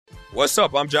What's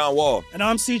up? I'm John Wall. And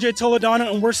I'm CJ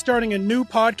Toledano, and we're starting a new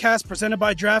podcast presented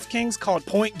by DraftKings called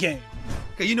Point Game.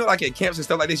 Okay, you know, like at camps and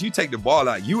stuff like this, you take the ball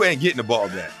out, you ain't getting the ball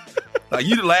back. Like,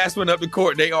 you the last one up the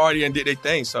court, they already did their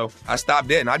thing. So I stopped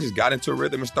that, and I just got into a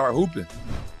rhythm and started hooping.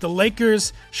 The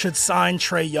Lakers should sign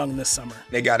Trae Young this summer.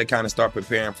 They got to kind of start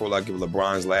preparing for, like, if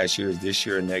LeBron's last year is this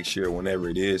year, next year, whenever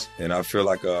it is. And I feel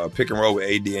like a pick and roll with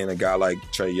AD and a guy like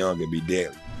Trae Young would be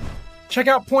deadly. Check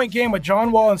out Point Game with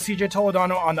John Wall and CJ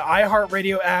Toledano on the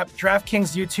iHeartRadio app,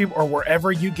 DraftKings YouTube, or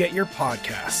wherever you get your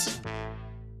podcasts.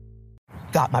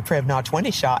 Got my Prevnar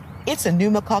 20 shot. It's a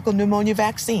pneumococcal pneumonia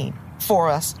vaccine. For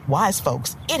us, wise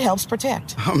folks, it helps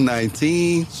protect. I'm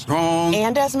 19, strong.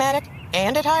 And asthmatic,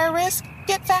 and at higher risk.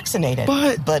 Get vaccinated.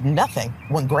 But nothing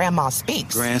when grandma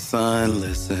speaks. Grandson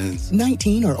listens.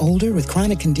 19 or older with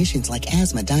chronic conditions like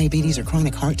asthma, diabetes, or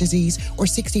chronic heart disease, or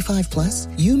 65 plus,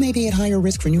 you may be at higher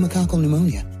risk for pneumococcal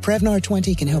pneumonia. Prevnar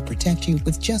 20 can help protect you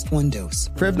with just one dose.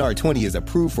 Prevnar 20 is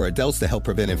approved for adults to help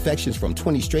prevent infections from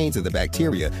 20 strains of the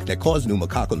bacteria that cause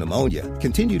pneumococcal pneumonia.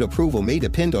 Continued approval may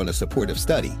depend on a supportive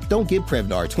study. Don't give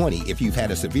Prevnar 20 if you've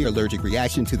had a severe allergic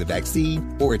reaction to the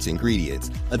vaccine or its ingredients.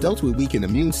 Adults with weakened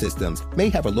immune systems may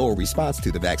have a lower response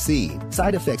to the vaccine.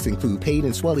 Side effects include pain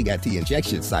and swelling at the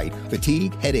injection site,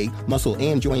 fatigue, headache, muscle,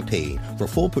 and joint pain. For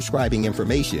full prescribing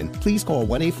information, please call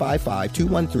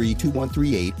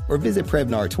 1-855-213-2138 or visit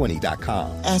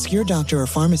Prevnar20.com. Ask your doctor or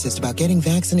pharmacist about getting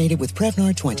vaccinated with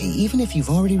Prevnar 20, even if you've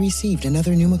already received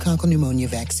another pneumococcal pneumonia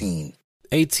vaccine.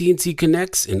 AT&T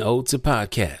connects an ode to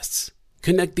podcasts.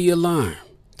 Connect the alarm.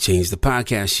 Change the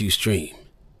podcast you stream.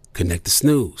 Connect the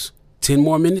snooze. 10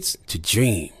 more minutes to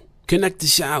dream. Connect the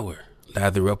shower.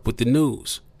 Lather up with the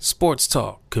news, sports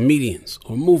talk, comedians,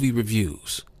 or movie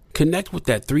reviews. Connect with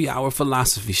that 3-hour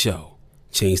philosophy show.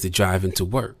 Change the drive into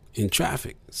work in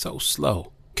traffic so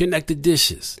slow. Connect the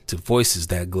dishes to voices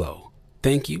that glow.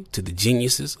 Thank you to the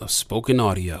geniuses of spoken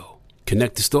audio.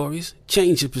 Connect the stories,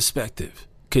 change your perspective.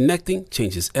 Connecting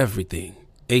changes everything.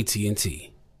 AT&T.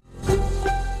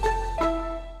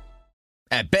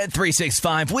 At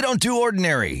Bet365, we don't do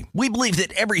ordinary. We believe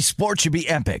that every sport should be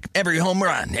epic. Every home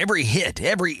run, every hit,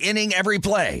 every inning, every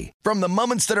play. From the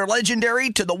moments that are legendary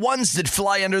to the ones that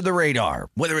fly under the radar.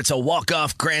 Whether it's a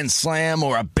walk-off grand slam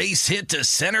or a base hit to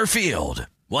center field.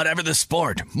 Whatever the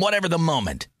sport, whatever the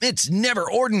moment. It's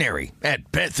never ordinary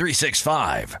at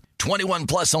Bet365. 21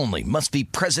 plus only. Must be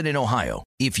present in Ohio.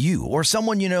 If you or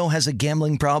someone you know has a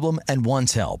gambling problem and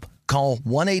wants help, call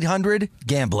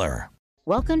 1-800-GAMBLER.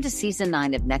 Welcome to Season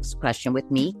 9 of Next Question with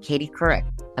me, Katie Couric.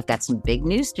 I've got some big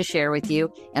news to share with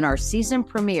you in our season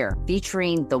premiere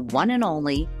featuring the one and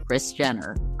only Kris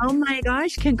Jenner. Oh my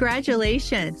gosh,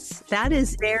 congratulations. That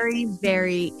is very,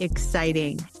 very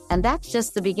exciting. And that's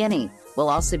just the beginning. We'll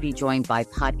also be joined by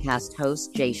podcast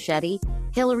host Jay Shetty,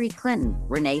 Hillary Clinton,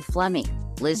 Renee Fleming,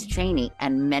 Liz Cheney,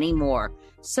 and many more.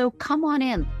 So come on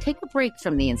in, take a break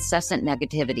from the incessant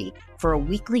negativity for a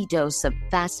weekly dose of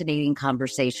fascinating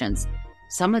conversations.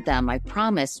 Some of them, I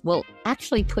promise, will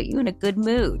actually put you in a good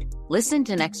mood. Listen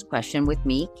to Next Question with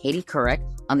me, Katie Couric,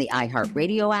 on the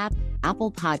iHeartRadio app,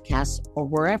 Apple Podcasts, or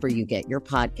wherever you get your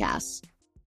podcasts.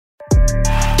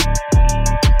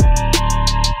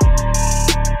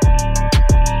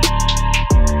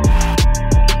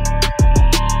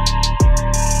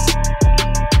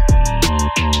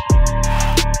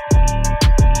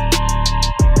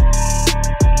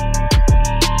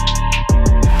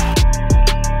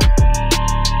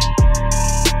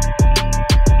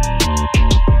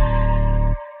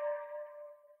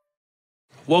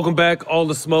 Welcome back. All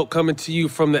the Smoke coming to you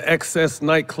from the XS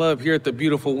nightclub here at the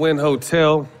beautiful Wynn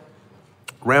Hotel.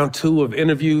 Round 2 of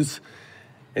interviews.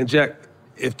 And Jack,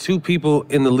 if 2 people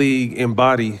in the league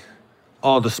embody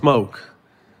all the smoke,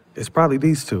 it's probably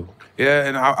these 2. Yeah,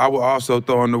 and I will also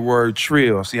throw in the word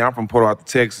trill. See, I'm from Port Arthur,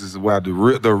 Texas, where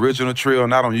the original trill,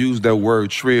 and I don't use that word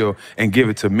trill and give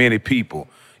it to many people.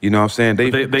 You know what I'm saying? They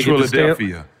from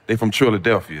Philadelphia. They from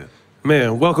Philadelphia.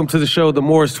 Man, welcome to the show, the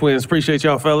Morris Twins. Appreciate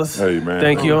y'all, fellas. Hey, man.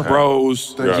 Thank you.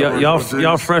 Bros.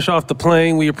 Y'all fresh off the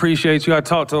plane. We appreciate you. I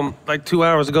talked to him like 2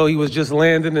 hours ago. He was just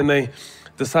landing, and they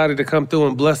decided to come through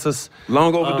and bless us.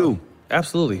 Long overdue.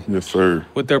 Absolutely. Yes, sir.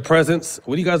 With their presence.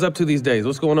 What are you guys up to these days?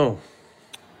 What's going on?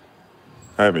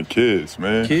 Having kids,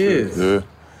 man. Kids? Yeah.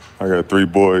 I got 3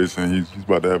 boys, and he's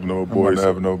about to have another boy. I'm about to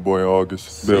have another boy in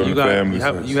August. Building a family.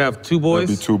 You have 2 boys?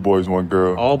 It'll be 2 boys, 1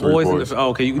 girl. All boys? boys.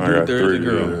 Okay, you can do it. There's a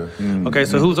girl. Yeah. Okay,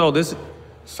 so who's oldest?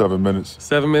 7 minutes.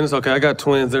 7 minutes? Okay, I got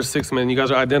twins. They're 6 men. You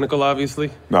guys are identical, obviously?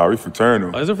 Nah, we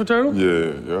fraternal. Oh, is it fraternal?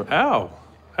 Yeah. How?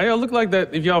 How y'all look like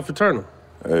that if y'all fraternal?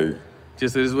 Hey,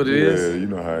 Just is what it is? Yeah, you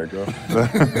know how it goes.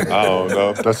 I don't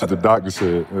know. That's what the doctor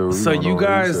said. So you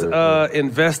guys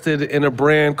invested in a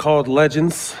brand called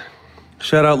Legends.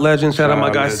 Shout out Legends. Shout out my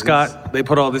guy Legends. Scott. They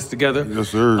put all this together. Yes,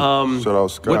 sir. Shout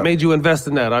out Scott. What made you invest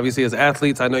in that? Obviously, as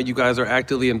athletes, I know you guys are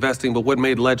actively investing, but what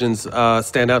made Legends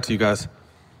stand out to you guys?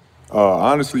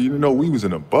 Honestly, we was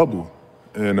in a bubble.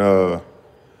 And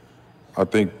I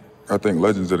think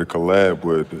Legends did a collab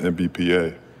with the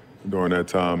MBPA. During that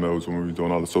time, that was when we were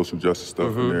doing all the social justice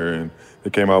stuff in there, and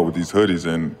they came out with these hoodies,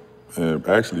 and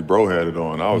actually, bro had it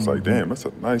on. I was like, damn, that's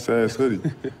a nice-ass hoodie.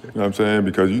 You know what I'm saying?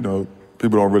 Because,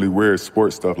 people don't really wear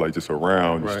sports stuff like just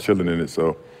around, just chilling in it.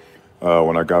 So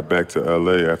when I got back to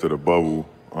L.A. after the bubble,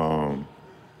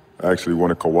 actually one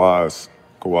of Kawhi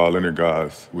Leonard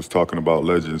guys was talking about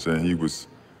Legends, and he was,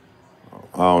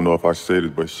 I don't know if I should say this,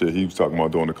 but shit, he was talking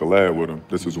about doing a collab with him.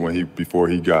 This was before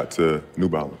he got to New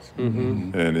Balance.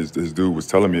 And his dude was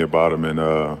telling me about him, and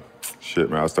I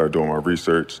started doing my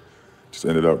research. Just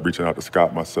ended up reaching out to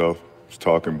Scott myself, just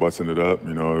talking, busting it up.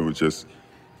 It was just,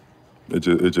 it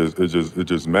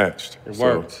just matched. It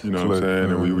worked. So, you know what I'm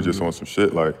saying? And we were just on some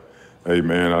shit like, hey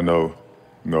man, I know,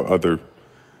 other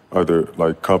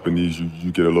like companies,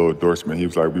 you get a little endorsement. He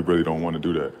was like, we really don't want to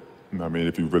do that. I mean,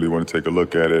 if you really want to take a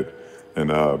look at it and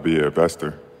be an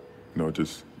investor,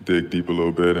 just dig deep a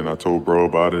little bit. And I told bro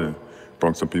about it and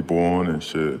brought some people on and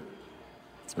shit.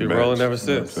 It's been rolling ever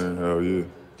since. You know what I'm saying? Hell yeah.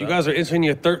 You guys are entering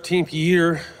your 13th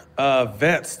year.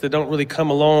 Vets that don't really come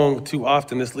along too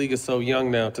often. This league is so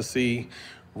young now. To see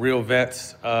real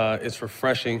vets, it's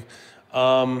refreshing.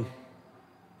 What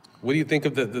do you think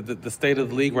of the state of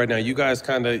the league right now? You guys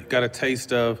kind of got a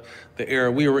taste of the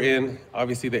era we were in.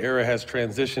 Obviously, the era has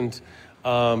transitioned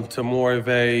to more of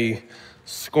a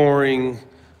scoring,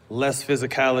 less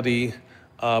physicality,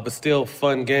 but still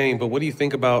fun game. But what do you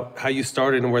think about how you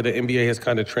started and where the NBA has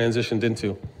kind of transitioned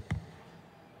into?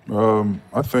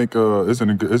 I think it's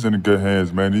in good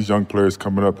hands, man. These young players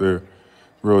coming up, they're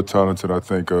real talented. I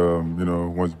think,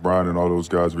 once Brian and all those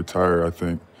guys retire, I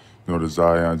think, the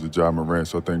Zions, the Ja Morant,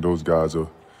 so I think those guys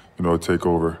will, take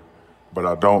over. But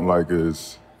I don't like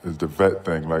is the vet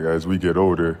thing. Like, as we get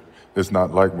older, it's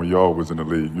not like when y'all was in the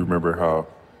league. You remember how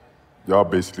y'all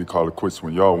basically call it quits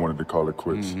when y'all wanted to call it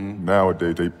quits.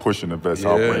 Nowadays, they pushing the vets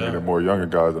out, bringing in more younger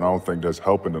guys, and I don't think that's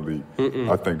helping the league.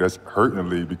 I think that's hurting the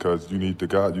league because you need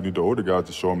the older guys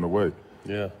to show them the way.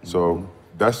 Yeah. So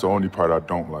that's the only part I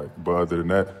don't like. But other than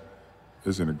that,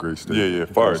 it's in a great state. Yeah, as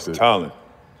far as talent.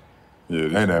 Yeah,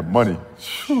 and that money.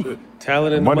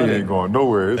 Talent and money ain't going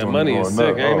nowhere. It's that only money going is sick,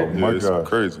 up. ain't Oh it? my it's God,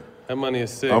 crazy. That money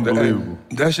is sick. Unbelievable.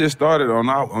 That shit started on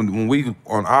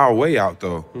our way out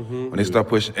though. When they start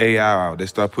pushing AI out, they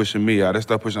start pushing me out, they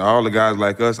start pushing all the guys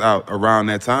like us out around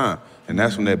that time, and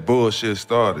that's when that bullshit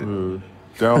started.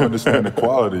 They don't understand the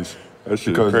qualities. That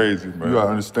shit is crazy, man. You gotta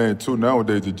understand too.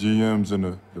 Nowadays, the GMs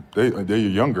and they're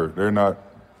younger. They're not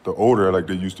the older like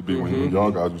they used to be when y'all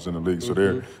guys was in the league. So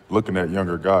they're looking at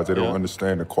younger guys. They don't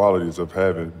understand the qualities of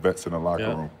having vets in the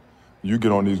locker room. You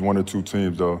get on these one or two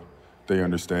teams though, they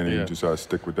understand and you just gotta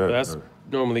stick with that. But that's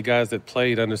normally guys that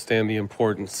played understand the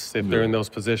importance if they're in those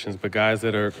positions, but guys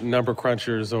that are number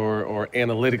crunchers or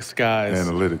analytics guys,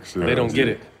 they don't get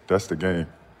it. That's the game.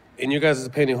 In your guys'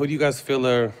 opinion, who do you guys feel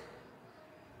are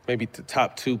maybe the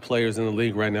top two players in the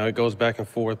league right now? It goes back and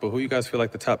forth, but who you guys feel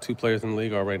like the top two players in the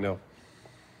league are right now?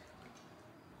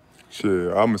 Shit,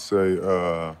 I'm gonna say,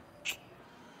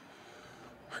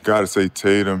 gotta say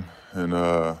Tatum, and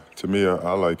to me,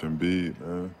 I like Embiid,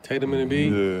 man. Tatum and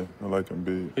Embiid? Yeah, I like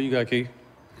Embiid. Who you got, Key?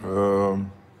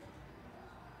 I'm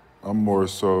more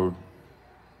so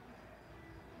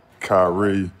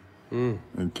Kyrie and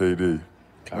KD.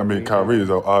 I mean, Kyrie is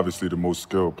obviously the most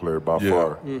skilled player by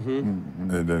far. And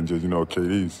then just,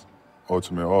 KD's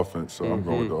ultimate offense, so I'm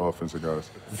going with the offensive guys.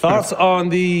 Thoughts on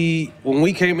when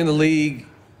we came in the league,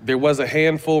 there was a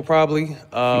handful probably,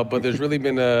 but there's really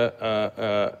been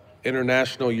a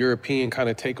international European kind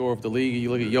of takeover of the league. You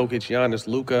look at Jokic, Giannis,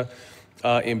 Luka,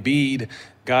 Embiid,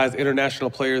 guys, international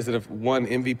players that have won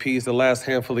MVPs the last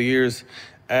handful of years.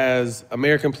 As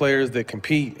American players that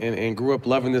compete and grew up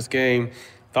loving this game,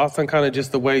 thoughts on kind of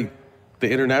just the way the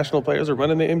international players are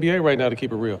running the NBA right now, to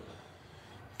keep it real?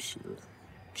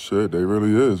 Shit, they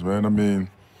really is, man. I mean,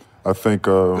 I think...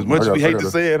 as much as we hate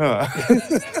to say it, huh?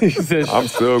 I'm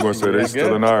still going to say they're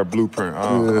still in our blueprint.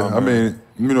 I mean,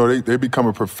 they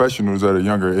becoming professionals at a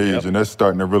younger age, and that's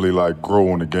starting to really,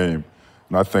 grow on the game.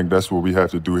 And I think that's what we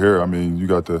have to do here. I mean, you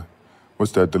got the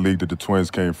what's that? The league that the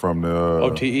Twins came from, the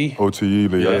OTE. OTE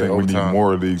league. Yeah, I think we need overtime.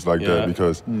 more leagues like that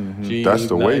because that's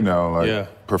the way now.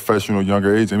 Like professional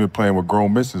younger age, they've been playing with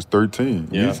grown men since 13.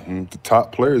 Yeah. These the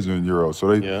top players in Euro,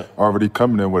 so they already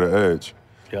coming in with an edge.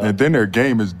 Yeah. And then their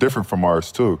game is different from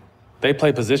ours too. They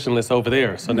play positionless over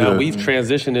there. So now we've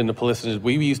transitioned into positions.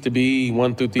 We used to be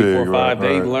 1, 2, 3, 4, 5.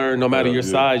 They learn no matter your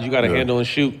size, you got to handle and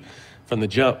shoot from the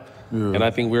jump. Yeah. And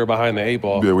I think we're behind the 8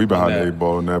 ball. Yeah, we behind the 8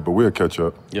 ball in that, but we'll catch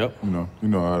up. Yep. You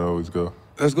know how it always go.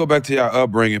 Let's go back to y'all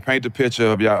upbringing. Paint the picture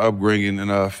of y'all upbringing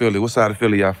in Philly. What side of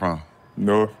Philly y'all from?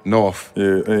 North. North.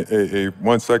 Yeah. Hey,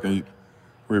 1 second.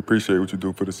 We appreciate what you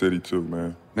do for the city too,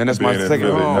 man. Man, that's my second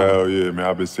home. Hell yeah, man.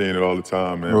 I've been seeing it all the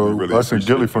time, man. Well, we really us and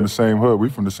Gilly from the same hood. We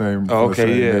from the same.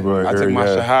 Neighborhood. I took my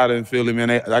shahada in Philly, man.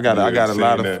 I got a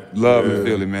lot of love in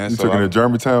Philly, man. You took it in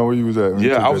Germantown? Where you was at?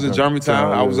 I was in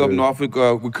Germantown. I was up north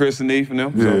with Chris and Neef and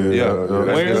them.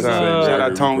 Where's shout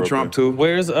out Tone Trump too.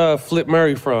 Where's Flip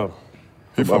Murray from?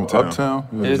 He from Uptown.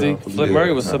 Is he? Flip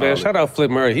Murray was so bad. Shout out Flip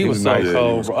Murray. He was so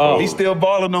cold. Oh, he's still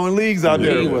balling on leagues out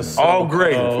there. He was so all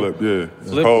great. cold.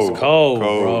 Flip was cold,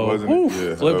 bro. Wasn't it?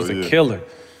 Yeah, Flip was a killer.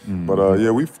 But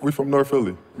we from North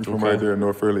Philly. We from right there in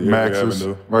North Philly. Max's,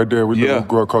 right there. We grew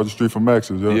up across the street from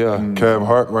Max's. Cav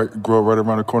Hart grew up right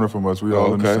around the corner from us. We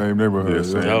all in the same neighborhood. Yeah,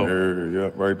 same area. Yeah,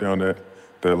 right down that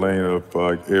lane of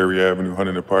Erie Avenue,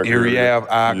 Huntington Park. Erie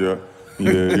Ave.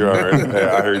 Yeah, you're all right. Hey,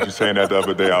 I heard you saying that the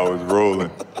other day. I was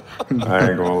rolling. I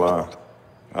ain't gonna lie.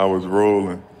 I was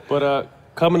rolling. But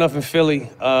coming up in Philly,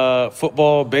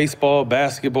 football, baseball,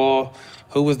 basketball,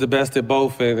 who was the best at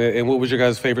both, and what was your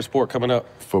guys' favorite sport coming up?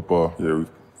 Football. Yeah.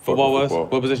 Football was?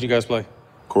 What position you guys play?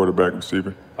 Quarterback,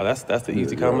 receiver. Oh, that's the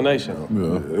easy combination.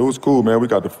 Yeah. It was cool, man. We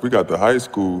got the high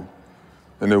school,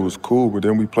 and it was cool. But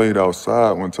then we played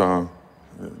outside one time.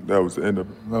 That was the end of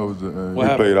it. We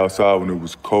played outside when it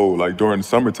was cold. Like during the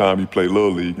summertime, you play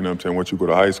Little League, you know what I'm saying? Once you go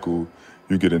to high school,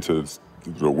 you get into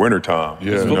the winter time.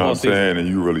 Yeah. You know what I'm saying? And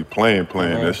you really playing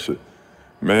that shit.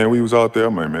 Man, we was out there,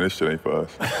 I'm like, man, this shit ain't for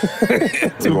us.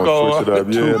 Too cold. Switch it up.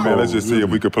 Yeah, man, let's just see if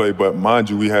we could play. But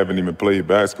mind you, we haven't even played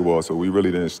basketball, so we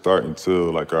really didn't start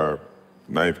until like our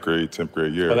 9th grade, 10th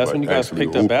grade year. Oh, that's when you guys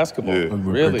picked up basketball? Yeah.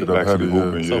 Really? Actually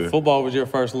hooping, So football was your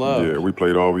first love? Yeah, we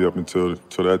played all the way up until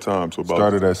that time. So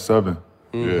started at 7.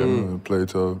 Yeah. Played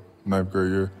till 9th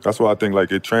grade year. That's why I think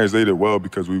like it translated well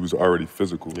because we was already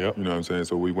physical. Yep. You know what I'm saying?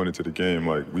 So we went into the game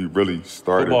like we really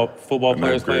started. Football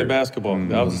players playing basketball.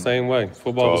 Mm-hmm. That was the same way.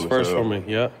 Football was first for me.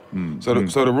 Yeah. Mm-hmm.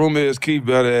 So the rumor is Keith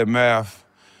better at math.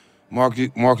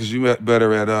 Marcus, you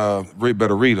better at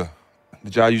Rita.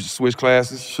 Did y'all used to switch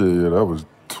classes? Shit, yeah, that was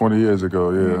 20 years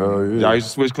ago. Yeah, hell yeah. Y'all used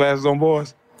to switch classes on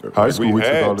boys? High school, we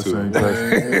took all the same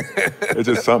classes. It's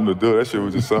just something to do. That shit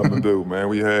was just something to do, man.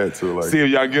 We had to like. See if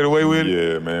y'all get away with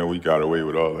it? Yeah, man, we got away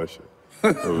with all that shit.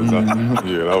 That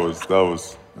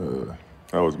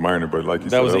was minor, but like you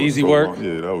said, that was easy work.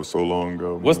 Yeah, that was so long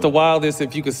ago. What's the wildest,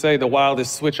 if you could say, the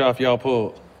wildest switch off y'all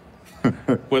pulled?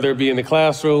 Whether it be in the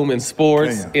classroom, in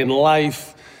sports, in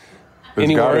life,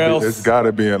 anywhere else. It's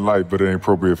gotta be in life, but it ain't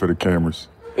appropriate for the cameras.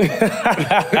 They did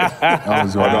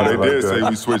say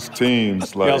we switched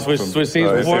teams. Like, y'all switched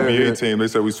teams before? NBA team. They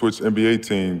said we switched NBA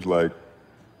teams like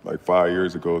 5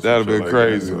 years ago. That'd have been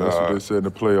crazy. That's what they said in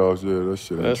the playoffs. Yeah, that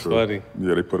shit ain't true. That's funny.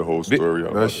 Yeah, they put a whole story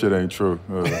out. That shit ain't true.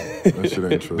 That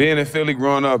shit ain't true. Being in Philly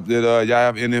growing up, did y'all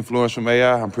have any influence from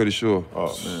AI? I'm pretty sure.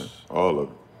 Oh, man. All of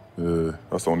it. Yeah.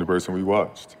 That's the only person we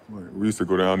watched. Like, we used to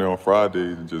go down there on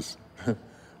Fridays and just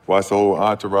watch the whole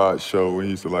Entourage show. We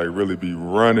used to like really be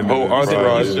running. The whole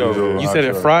Entourage show. You said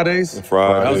it Fridays?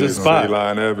 Fridays. That was his spot. The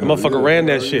motherfucker ran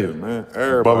that shit. Yeah, man.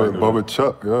 Everybody Bubba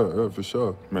Chuck, yeah, for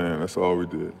sure. Man, that's all we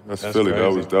did. That's Philly.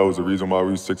 Crazy. That was the reason why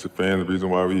we was Sixers fans, the reason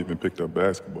why we even picked up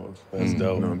basketballs. That's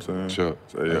dope. You know what I'm saying? Sure.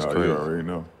 So yeah, you already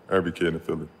know. Every kid in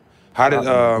Philly. How did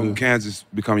Kansas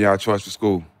become y'all choice for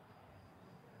school?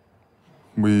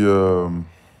 We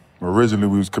originally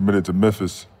we was committed to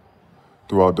Memphis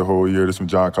throughout the whole year. This when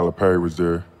John Calipari was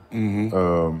there.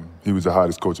 Mm-hmm. He was the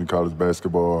hottest coach in college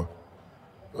basketball.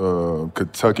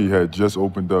 Kentucky had just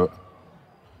opened up,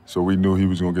 so we knew he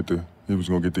was gonna get the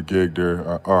gig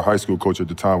there. Our high school coach at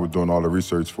the time was doing all the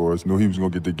research for us. Knew he was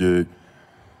gonna get the gig,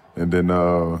 and then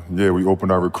we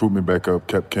opened our recruitment back up.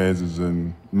 Kept Kansas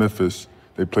and Memphis.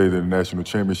 They played in the national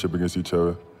championship against each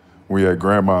other. We at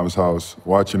grandma's house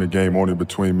watching the game only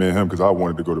between me and him because I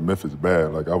wanted to go to Memphis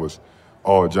bad. Like I was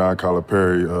all John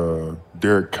Calipari.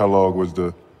 Derek Kellogg was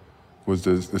the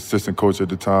assistant coach at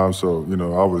the time, so you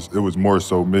know it was more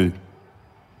so me.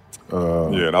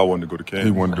 And I wanted to go to Kansas.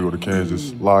 He wanted to go to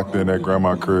Kansas. Locked in at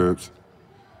grandma cribs.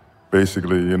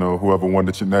 basically, you know, whoever won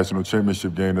the national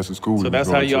championship game, that's the school. So that's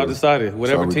how y'all decided.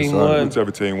 Whichever team won.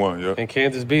 Whichever team won, yeah. And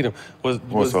Kansas beat them. Was that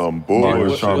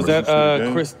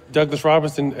Douglas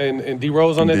Robinson and D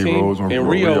Rose on that team? And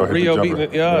Rio beating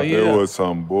it. Yeah. It was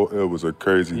it was a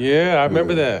crazy. Yeah, I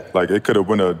remember that. Like it could have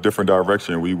went a different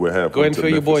direction. We would have. Go ahead and fill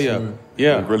your boy up.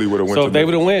 Yeah. We really would have went. So they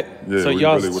would have went. Yeah, so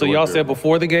y'all said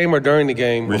before the game or during the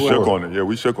game? We shook on it. Yeah,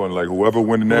 we shook on it. Like whoever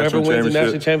wins the national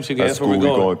championship, that's where we're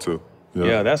going to.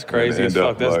 Yeah, that's crazy as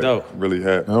fuck. That's dope. Really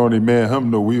happy. Not only me and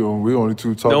him, we only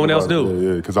two talking. No one else knew.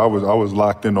 Yeah, because I was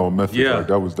locked in on Memphis. Yeah, like,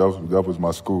 that was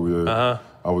my school. Yeah.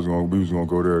 We was gonna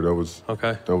go there. That was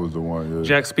the one. Yeah.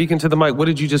 Jack, speaking to the mic, what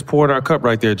did you just pour in our cup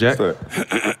right there, Jack?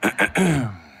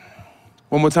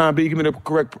 One more time, B. Give me the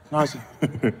correct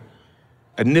pronunciation.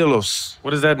 Anillos.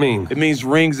 What does that mean? It means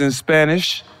rings in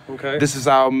Spanish. Okay. This is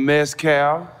our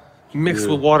mezcal. Mixed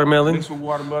with watermelon. Mixed with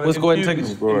watermelon. Let's go ahead and take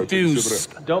it.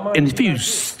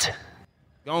 Infused.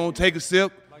 Go on, take a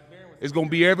sip. It's gonna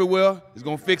be everywhere. It's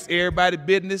gonna fix everybody's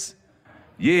business.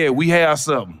 Yeah, we have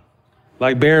something.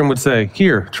 Like Barron would say,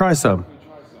 here, try some.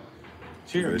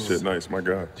 Cheers. That shit nice, my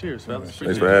God. Cheers, fellas.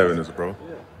 Thanks for having us, bro.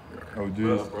 Oh,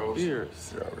 geez.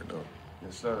 Cheers. Yeah, I already know.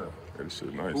 Yes, sir. That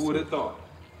shit nice. Who would have thought?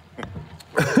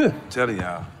 I'm telling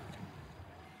y'all.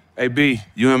 Hey, B,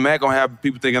 you and Mac gonna have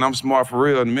people thinking I'm smart for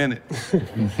real in a minute.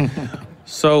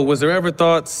 So was there ever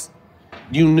thoughts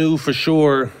you knew for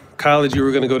sure college you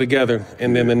were gonna go together,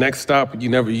 and then the next stop you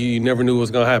never knew what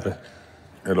was gonna happen?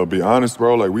 And to be honest,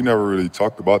 bro, like we never really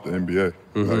talked about the NBA.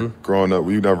 Like growing up,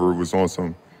 we never was on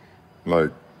some like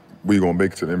we gonna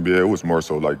make it to the NBA. It was more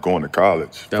so like going to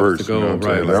college first. You know what I'm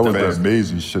saying? That was the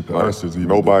amazing shit to us.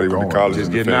 Nobody went to college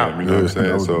in the fam, you know what I'm saying?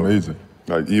 That was amazing.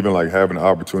 Like even like having the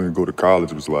opportunity to go to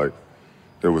college was like,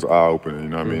 it was eye-opening, you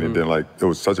know what I mean? And then like, it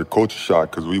was such a culture shock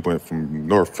because we went from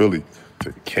North Philly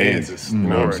to Kansas, you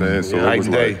know what I'm saying? So it was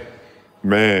like,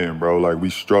 man, bro, like we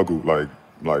struggled like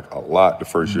a lot the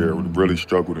first year. We really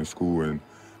struggled in school, and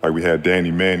like we had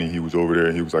Danny Manning, he was over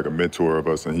there, he was like a mentor of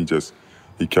us, and he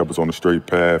kept us on the straight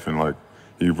path, and like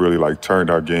he really like turned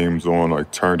our games on,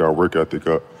 like turned our work ethic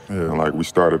up. And like we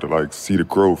started to like see the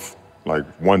growth. Like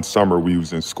one summer we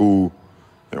was in school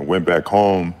and went back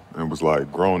home and was like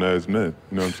grown as men,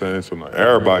 you know what I'm saying? So like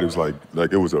everybody was like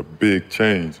it was a big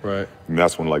change. Right. And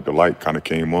that's when like the light kind of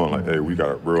came on, like, hey, we got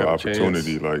a real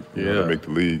opportunity, like you know, to make the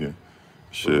league and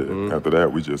shit. After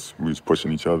that, we was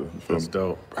pushing each other. That's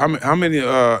dope. How many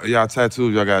y'all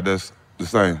tattoos y'all got that's the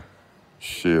same?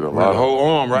 Shit, a lot. The whole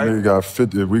arm, right? We got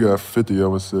 50. We got 50. I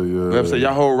would say. Yeah. I would say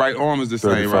y'all whole right arm is the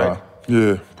 35. same, right?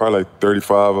 Yeah, probably like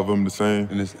 35 of them the same.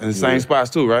 And the same spots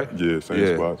too, right? Yeah,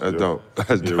 same spots. That's dope.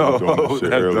 That's We dope. doing this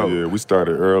shit That's early. dope. Yeah, we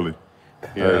started early.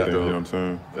 Yeah, Everything, you know what I'm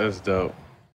saying? That's dope.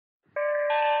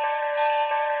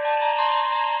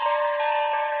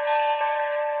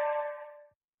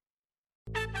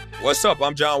 What's up?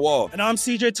 I'm John Wall. And I'm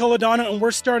CJ Toledano, and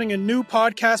we're starting a new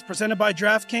podcast presented by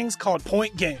DraftKings called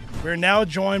Point Game. We're now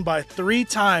joined by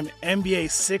 3-time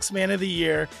NBA Sixth Man of the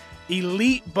Year,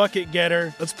 elite bucket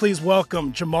getter. Let's please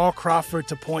welcome Jamal Crawford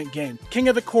to Point Game. King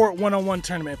of the Court one-on-one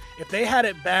tournament. If they had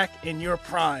it back in your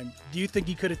prime, do you think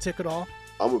you could have took it all?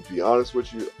 I'm going to be honest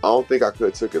with you. I don't think I could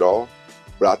have took it all,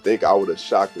 but I think I would have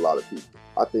shocked a lot of people.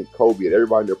 I think Kobe and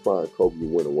everybody in their prime, Kobe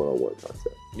would win a one-on-one contest.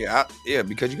 Yeah,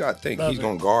 because you got to think, he's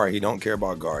going to guard. He don't care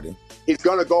about guarding. He's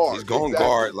going to guard. He's going to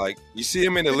guard. Like, you see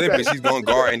him in the Olympics, he's going to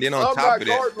guard. And then on top of that. I'm not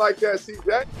guarding like that,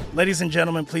 CJ. Ladies and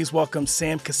gentlemen, please welcome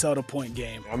Sam Cassell to Point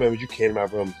Game. I remember you came out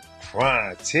from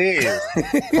crying, tears,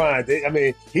 crying. I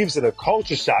mean, he was in a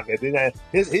culture shock. And then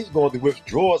he's going through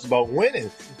withdrawals about winning.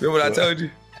 Remember what I told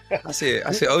you? I said,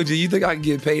 OG, you think I can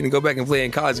get paid and go back and play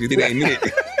in college because it ain't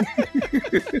it?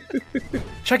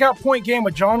 Check out Point Game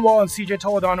with John Wall and CJ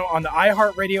Toledano on the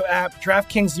iHeartRadio app,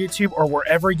 DraftKings YouTube, or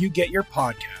wherever you get your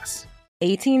podcasts.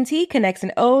 AT&T connects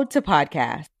an ode to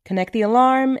podcast. Connect the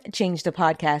alarm, change the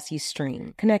podcast you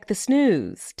stream. Connect the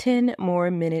snooze, 10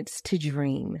 more minutes to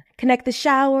dream. Connect the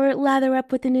shower, lather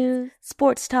up with the news,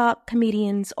 sports talk,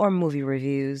 comedians, or movie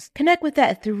reviews. Connect with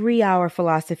that 3-hour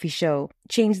philosophy show.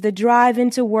 Change the drive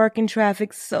into work and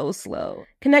traffic so slow.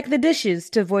 Connect the dishes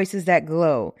to voices that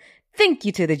glow. Thank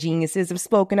you to the geniuses of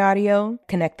spoken audio.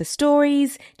 Connect the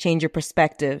stories, change your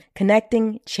perspective.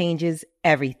 Connecting changes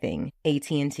everything.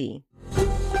 AT&T.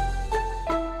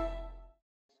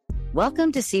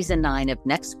 Welcome to Season 9 of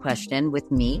Next Question with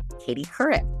me, Katie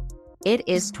Couric. It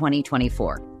is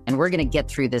 2024, and we're going to get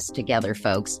through this together,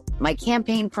 folks. My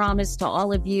campaign promise to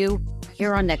all of you,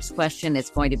 here on Next Question, it's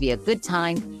going to be a good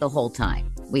time the whole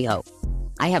time, we hope.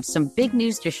 I have some big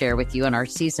news to share with you in our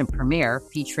season premiere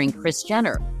featuring Kris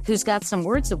Jenner, who's got some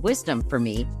words of wisdom for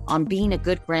me on being a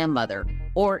good grandmother,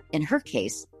 or in her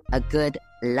case, a good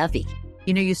lovey.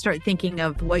 You know, you start thinking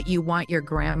of what you want your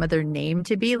grandmother name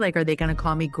to be. Like, are they going to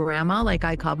call me grandma like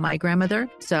I called my grandmother?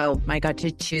 So I got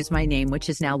to choose my name, which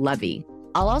is now Lovey.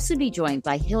 I'll also be joined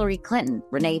by Hillary Clinton,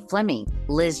 Renee Fleming,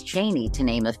 Liz Cheney, to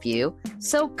name a few.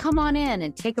 So come on in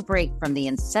and take a break from the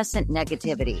incessant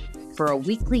negativity for a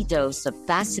weekly dose of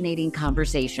fascinating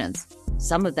conversations.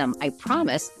 Some of them, I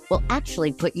promise, will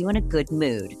actually put you in a good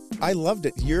mood. I loved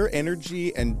it. Your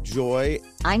energy and joy.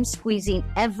 I'm squeezing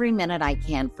every minute I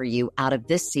can for you out of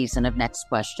this season of Next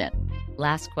Question.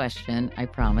 Last question, I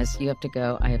promise. You have to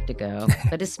go, I have to go.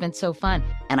 But it's been so fun,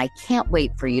 and I can't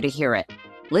wait for you to hear it.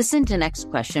 Listen to Next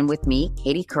Question with me,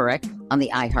 Katie Couric, on the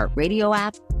iHeartRadio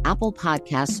app, Apple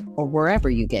Podcasts, or wherever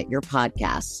you get your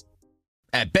podcasts.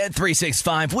 At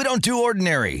Bet365, we don't do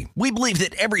ordinary. We believe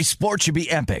that every sport should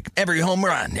be epic. Every home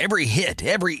run, every hit,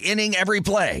 every inning, every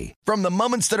play. From the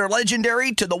moments that are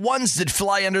legendary to the ones that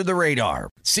fly under the radar.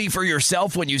 See for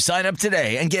yourself when you sign up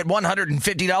today and get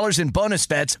 $150 in bonus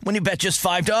bets when you bet just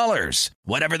 $5.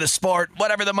 Whatever the sport,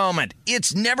 whatever the moment,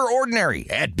 it's never ordinary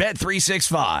at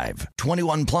Bet365.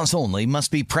 21 plus only.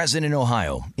 Must be present in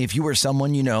Ohio. If you or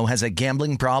someone you know has a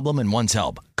gambling problem and wants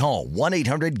help, call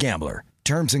 1-800-GAMBLER.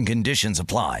 Terms and conditions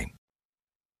apply.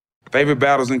 Favorite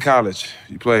battles in college?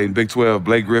 You played in Big 12,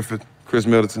 Blake Griffin, Chris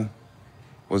Middleton.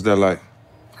 What's that like?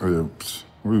 Oh, yeah.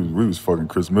 We was fucking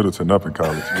Chris Middleton up in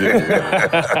college.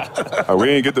 Yeah. We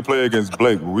ain't get to play against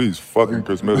Blake, but we was fucking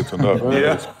Chris Middleton up.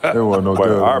 Yeah. There wasn't no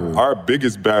doubt. Our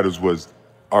biggest battles was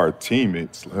our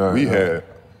teammates. We had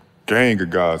gang of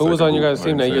guys. Who was on your guys'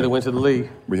 team that year that went to the league?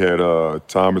 We had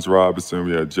Thomas Robinson.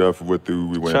 We had Jeff Withu.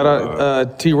 We went. Shout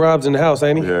out T. Rob's in the house,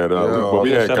 ain't he? We had, but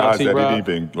we had guys that didn't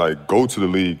even like go to the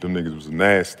league. Them niggas was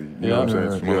nasty. You know what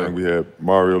I'm saying? We had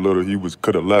Mario Little. He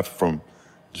could have left from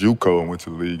JUCO and went to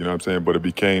the league. You know what I'm saying? But it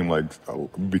became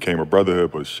a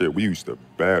brotherhood. But shit, we used to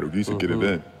battle. We used to get it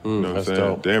in. You know what I'm saying?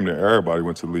 dope. Damn near everybody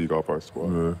went to the league off our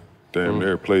squad. Damn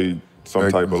near played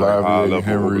some type of like high level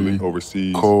Henry,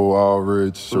 overseas. Cole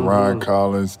Aldridge, Sharon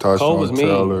Collins, Tyshawn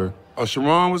Taylor. Oh,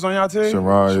 Sharon was on y'all team?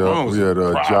 Sharon, yeah. We had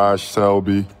Josh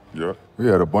Selby. Yeah. We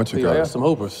had a bunch of Yeah, guys. had some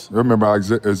hoopers. I remember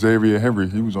Xavier Henry,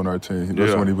 he was on our team.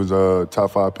 That's when he was a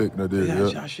top 5 pick.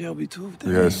 Josh Selby too.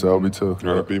 We had Selby too.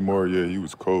 B. Moore, he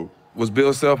was cold. Was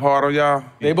Bill Self hard on y'all?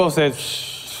 They both said,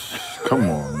 Come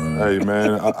on, man. Hey,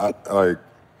 man, I like,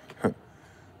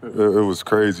 it was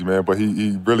crazy, man. But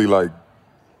he really like,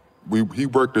 he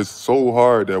worked us so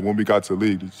hard that when we got to the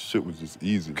league, this shit was just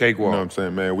easy. Cakewalk. You know what I'm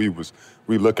saying, man? We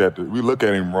look at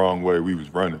him wrong way. We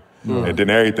was running, and then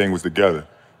everything was together.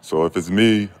 So if it's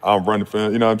me, I'm running for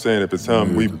him. You know what I'm saying? If it's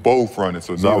him, we both running.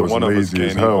 So I was one of us lazy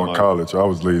as can't hell even, in college. I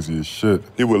was lazy as shit.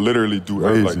 He would literally do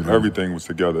Lazy, man. everything was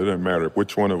together. It didn't matter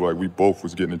which one of we both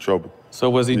was getting in trouble. so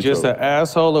was he just an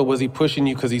asshole or was he pushing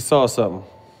you because he saw something?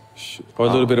 Or a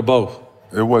little bit of both?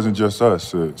 It wasn't just us,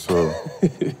 shit. So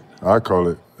I call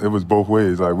it. It was both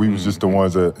ways. Like we was just the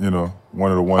ones that,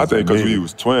 one of the ones. I think that because made we it.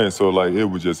 was twins, so like it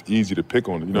was just easy to pick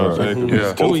on. You know what I'm saying? 'Cause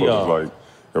Yeah. both Two of of us like.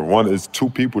 If one is two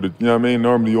people that, you know what I mean?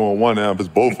 Normally you on one end, if it's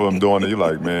both of them doing it, you're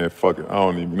like, man, fuck it. I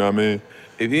don't even, you know what I mean?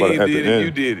 If he But ain't at did the it, end-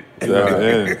 you did it. At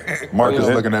the end, Mark is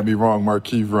looking at me wrong.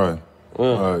 Marquise run.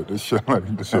 This shit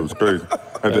this shit was crazy.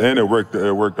 At the end, it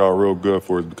worked out real good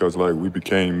for us because like we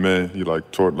became men. He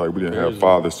like taught like we didn't have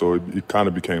fathers, so it kind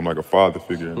of became like a father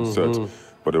figure in a sense.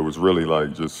 But it was really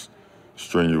like just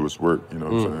strenuous work. You know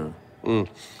what I'm saying?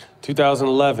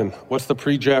 2011. What's the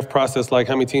pre-draft process like?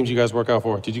 How many teams you guys work out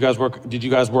for? Did you guys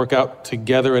work out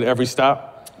together at every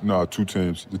stop? No, 2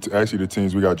 teams. Actually, the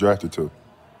teams we got drafted to.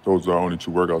 Those are our only 2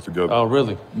 workouts together. Oh,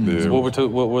 really? Yeah. So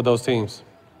what were those teams?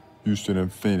 Houston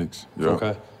and Phoenix. Yeah.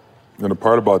 Okay. And the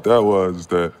part about that was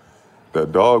that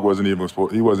dog wasn't even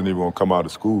gonna come out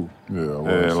of school. Yeah,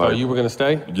 and So you were gonna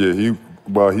stay? Yeah, he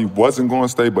wasn't going to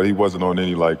stay, but he wasn't on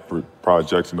any like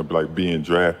projection of like being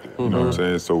drafted. You know what I'm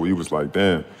saying? So he was like,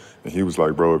 damn. And he was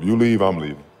like, bro, if you leave, I'm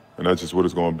leaving. And that's just what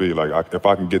it's going to be. Like, if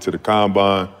I can get to the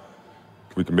combine,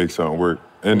 we can make something work.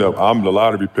 I'm the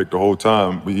lottery pick the whole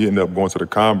time, but he ended up going to the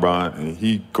combine, and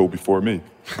he go before me.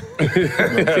 You know what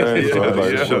I'm saying?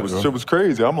 So like, shit was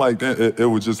crazy. I'm like, it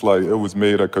was just like, it was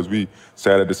made up because we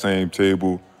sat at the same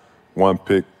table, one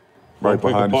pick, right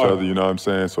behind each other, you know what I'm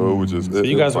saying? So it was just... So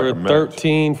you guys were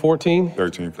 13, 14?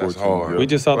 13, 14. That's hard. Yeah. We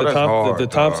just saw the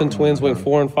Thompson twins went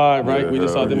 4 and 5, right? We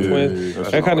just saw them twins.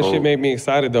 That kind of shit made me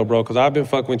excited though, bro, because I've been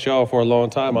fucking with y'all for a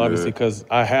long time, obviously, because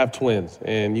I have twins,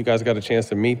 and you guys got a chance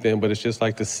to meet them, but it's just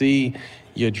like to see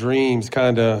your dreams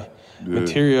kind of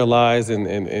materialize,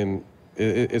 and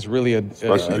it's really a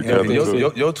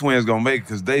Your twins gonna make it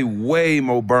because they way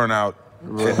more burnout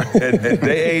at their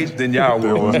age than y'all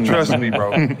was. Trust me,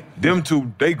 bro. Them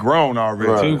two, they grown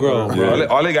already. Too grown, bro. Yeah.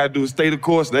 All they got to do is stay the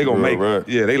course. They gonna make it.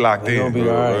 Yeah, they locked They in. gonna be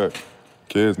all right.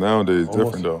 Kids nowadays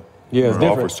different though. Yeah, it's They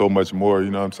different. offer so much more.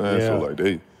 You know what I'm saying? So Yeah.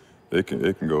 like they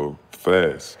can go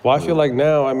fast. Well, I feel like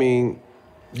now, I mean,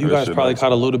 you That guys shit probably nice.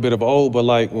 caught a little bit of old, but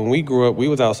like when we grew up, we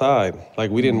was outside.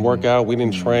 Like we didn't work out, we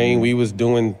didn't train, we was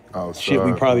doing shit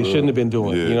we probably shouldn't have been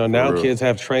doing. Yeah, you know, now for real. kids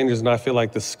have trainers, and I feel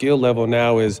like the skill level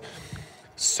now is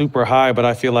super high, but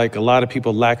I feel like a lot of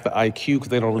people lack the IQ because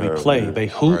they don't really play. They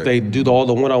hoop, they do all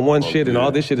the one-on-one shit, and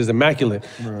all this shit is immaculate.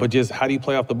 But just how do you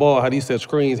play off the ball? How do you set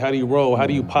screens? How do you roll? How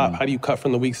do you pop? How do you cut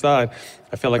from the weak side?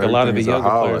 I feel like a lot of the Everything is a younger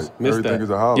highlight. players miss that. Everything is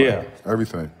a highlight. Yeah.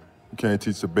 Everything. You can't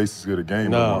teach the basics of the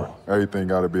game No. anymore. Everything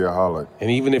got to be a highlight. And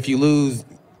even if you lose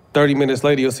 30 minutes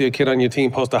later, you'll see a kid on your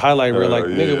team post a highlight reel like,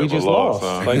 nigga, we just lost.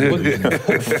 Like, what the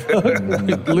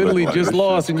fuck? We literally just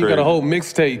lost, and you got a whole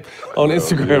mixtape on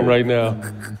Instagram right now.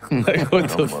 Like, what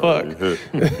the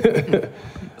fuck?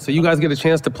 So you guys get a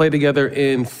chance to play together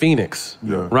in Phoenix,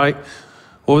 right?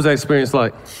 What was that experience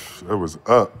like? It was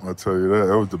up, I tell you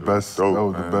that. It was the best. That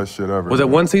was the best shit ever. Was it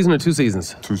 1 season or 2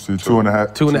 seasons? 2 seasons.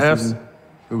 2.5. 2.5? seasons.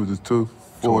 It was just 2.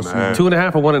 4 seasons.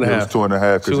 2.5 or 1.5? It was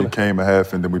 2.5 because he came a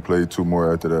half and then we played 2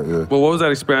 more after that. Yeah. Well, what was that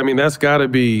experience? I mean, that's got to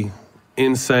be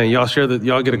insane. Y'all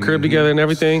y'all get a crib together and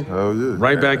everything? Hell yeah.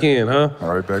 Right back in, huh?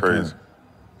 Right back in.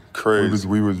 Crazy.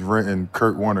 We was renting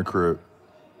Kurt Warner crib.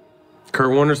 Kurt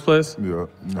Warner's place? Yeah.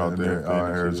 Out there in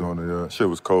Arizona, yeah. Shit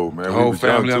was cold, man. The We whole was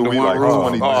family young, too. under We one like roof.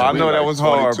 20, Oh, I we know like that was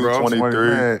hard, 22, bro. 23.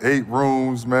 Man, 8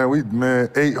 rooms, man.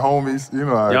 8 homies. You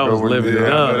know how Y'all it was goes. living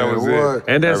it up.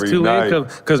 And that's Every 2 night. income.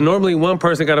 Because normally one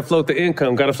person got to float the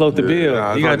income, got to float the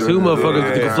bill. You got 2 motherfuckers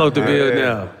that can float the bill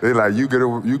now. They like, you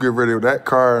get rid of that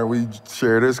car and we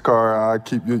share this car.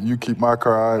 You keep my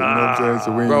car. You know what I'm saying?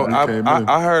 So we came in.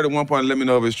 I heard at one point, let me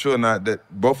know if it's true or not, that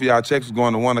both of y'all checks was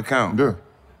going to one account. Yeah.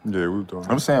 Yeah, we were doing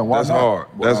I'm saying, why That's not? hard.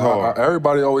 That's hard.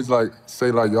 Everybody always like say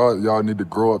like y'all need to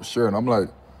grow up sharing. I'm like,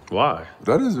 why?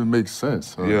 That doesn't make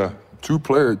sense. Yeah. 2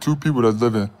 people that's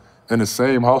living in the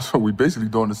same household. We basically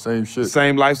doing the same shit.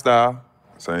 Same lifestyle.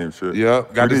 Same shit. Yeah.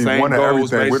 Got we the need same one of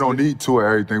goals, everything. We basically. don't need 2 of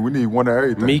everything. We need 1 of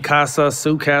everything. Me casa,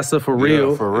 su casa for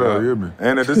real. For real, you hear me?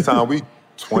 And at this time, we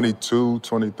 22,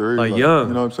 23. Like young.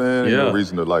 You know what I'm saying? Ain't Yeah. no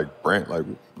reason to like brand, like,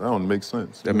 that don't make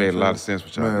sense. That made a lot of sense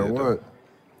with y'all. Man, did, what?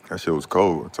 That shit was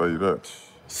cold, I'll tell you that.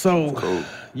 So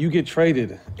you get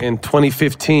traded in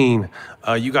 2015.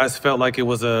 You guys felt like it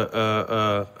was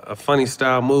a funny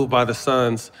style move by the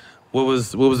Suns. What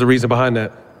was the reason behind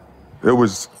that? It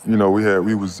was,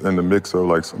 we was in the mix of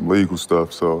like some legal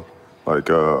stuff, so like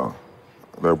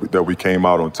that we came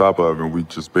out on top of, and we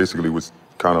just basically was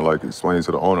kind of like explaining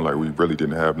to the owner like we really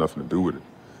didn't have nothing to do with it,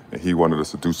 and he wanted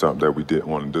us to do something that we didn't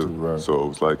want to do. Right. So it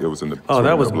was like it was in the. Oh,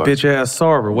 that was like, bitch ass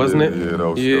Sarver, wasn't it? Yeah, that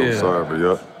was Sarver.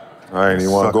 Yeah. I ain't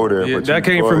even want to go there. Yeah, but that you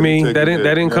came go from ahead me. and take That it didn't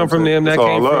there, you know come what from I'm them. saying? That It's came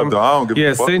all love, from. though. I don't give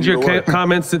a fuck Send either your way.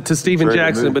 comments to Steven Traded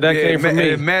Jackson, me. but that came from me.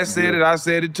 If Matt said it, I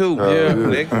said it too.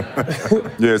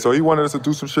 Yeah, so he wanted us to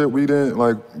do some shit we didn't,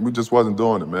 like, we just wasn't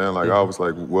doing it, man. Like, I was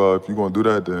like, well, if you're going to do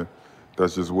that, then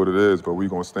that's just what it is, but we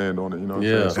going to stand on it, you know what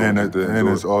I'm saying? So we just didn't And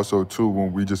do it's it. also too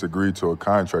when we just agreed to a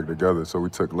contract together, so we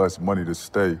took less money to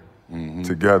stay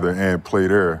together and play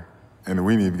there, and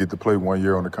we didn't even get to play 1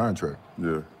 year on the contract.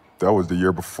 Yeah. That was the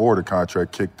year before the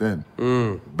contract kicked in.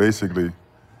 Basically,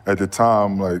 at the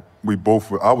time, like we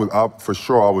both, I for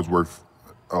sure I was worth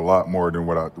a lot more than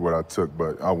what I took,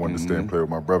 but I wanted to stay and play with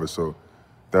my brother. So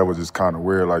that was just kind of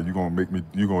weird. Like you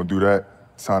gonna do that,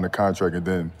 sign the contract, and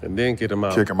then get him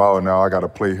out. Kick him out, and now I got to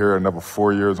play here another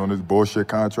 4 years on this bullshit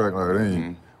contract. Like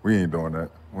we ain't doing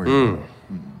that. We ain't doing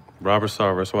that. Robert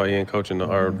Sarver, that's why he ain't coaching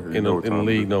in the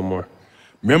league no more.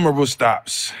 Memorable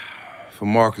stops for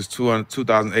Marcus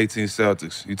 2018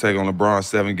 Celtics. You take on LeBron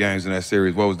 7 games in that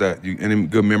series. What was that? Any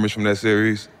good memories from that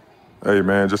series? Hey,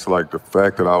 man, just like the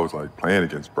fact that I was like playing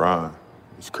against Brian.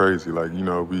 It's crazy. Like, we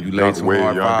You laid some way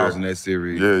hard younger. fouls in that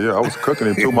series. Yeah, I was cooking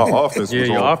him too. My offense Yeah, was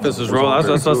your on. offense was rolling. I was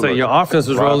on gonna say, too. your offense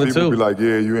was Brian, rolling people too. be like,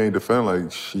 yeah, you ain't defending.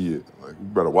 Like, shit. Like, you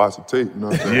better watch the tape. You know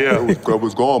what I'm saying? Yeah. It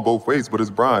was going both ways, but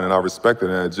it's Brian, and I respected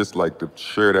it. And I just like to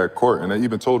share that court. And I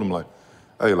even told him like,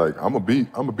 hey, like I'm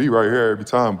gonna be right here every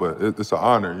time, but it's an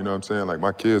honor. You know what I'm saying? Like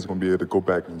my kids gonna be able to go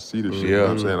back and see this shit. You know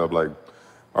what I'm saying? I'm like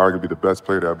arguably the best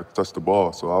player to ever touch the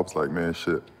ball. So I was like, man,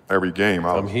 shit. Every game,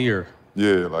 I'm here.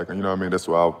 Yeah, like, you know what I mean? That's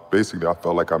why I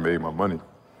felt like I made my money.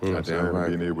 You know what I'm saying? right.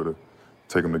 Being able to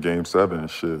take them to game 7 and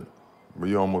shit.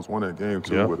 We almost won that game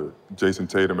too with Jason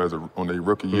Tatum on their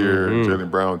rookie year, and Jaylen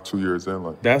Brown 2 years in.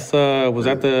 Like That's was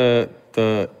that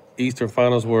the Eastern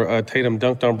Finals where Tatum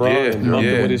dunked on Braun and bumped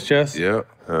him with his chest? Yeah.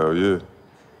 Hell yeah.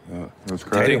 It was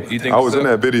crazy. You think I was in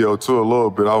that video too a little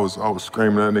bit. I was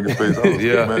screaming at that nigga's face. I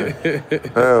was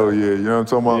man, hell yeah, you know what I'm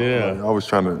talking about? Yeah. Like, I was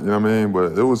trying to, you know what I mean?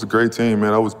 But it was a great team,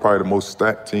 man. That was probably the most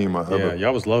stacked team I ever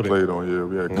y'all was loaded. played on. Yeah,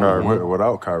 we had Kyrie.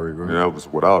 Without Kyrie, right? Yeah, that was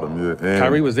without him, yeah. And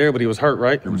Kyrie was there, but he was hurt,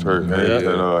 right? he was hurt.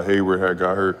 And Hayward had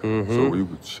got hurt. So we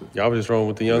was Y'all was just rolling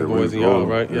with the young we boys was and y'all, rolling.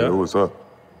 right? Yeah, it was up.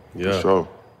 Yeah. For sure.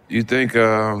 You think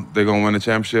they're gonna win the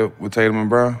championship with Tatum and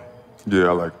Brown?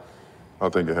 Yeah, I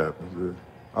think it happens. Yeah.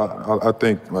 I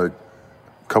think like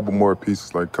a couple more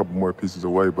pieces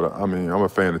away. But I mean, I'm a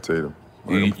fan of Tatum.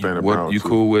 I'm a fan of Brown You too.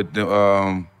 cool with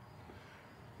them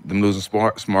losing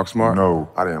Smart? No,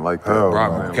 I didn't like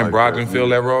that. Can Brogdon fill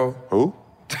that role? Who?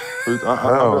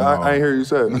 I ain't hear you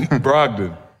say it.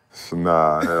 Brogdon.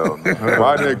 Nah, hell no.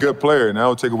 Brogdon a good player, and I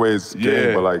don't take away his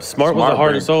game, but like Smart was the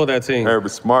heart and soul of that team.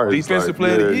 But Smart is Defensive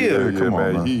player of the year. Yeah, Come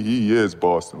on, man. He is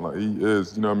Boston. Like he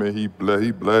is, you know what I mean? He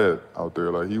bled out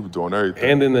there. Like he was doing everything.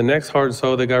 And then the next heart and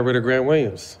soul, they got rid of Grant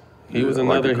Williams. He was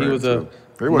another. He was a.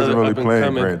 They wasn't really playing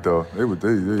up-and-coming. Grant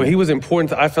though. But he was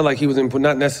important. I felt like he was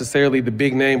not necessarily the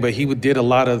big name, but he did a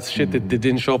lot of shit that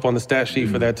didn't show up on the stat sheet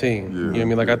for that team. You know what I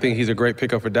mean? Like I think he's a great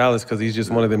pickup for Dallas because he's just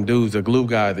one of them dudes, a glue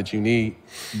guy that you need.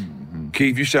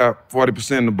 Keith, you shot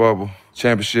 40% in the bubble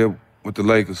championship with the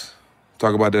Lakers.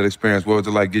 Talk about that experience. What was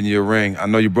it like getting you a ring? I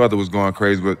know your brother was going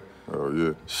crazy, but oh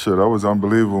yeah, shit, that was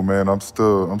unbelievable, man. I'm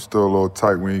still a little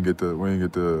tight. We ain't get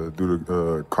to do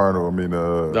the carnival. I mean,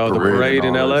 the parade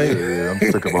in LA. Yeah,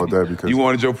 I'm sick about that because you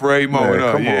wanted your parade moment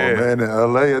up. Come on, man. In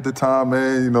LA at the time,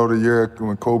 man. You know, the year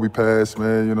when Kobe passed,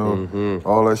 man. You know,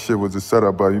 all that shit was a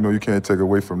setup, but you know, you can't take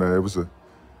away from that. It was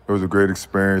a great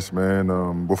experience,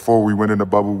 man. Before we went in the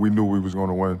bubble, we knew we was going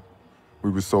to win. We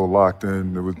were so locked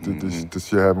in. It was the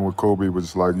shit happened with Kobe. It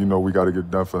was like, you know, we got to get it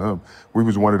done for him. We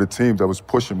was one of the teams that was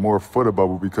pushing more for the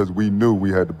bubble because we knew we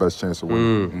had the best chance of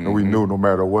winning. And we knew no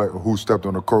matter what, who stepped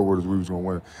on the court with us, we was going to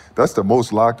win. That's the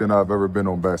most locked in I've ever been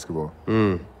on basketball.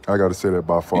 I got to say that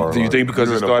by far. Do you think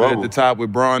because it started at the top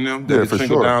with Bron them, that it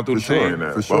trickled down through the team?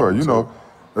 For sure. You know,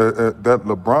 that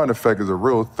LeBron effect is a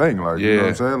real thing. Like, you know what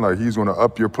I'm saying? Like, he's going to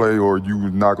up your play or you're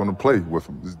not going to play with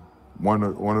him. It's one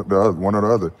or the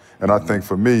other. And I think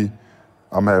for me,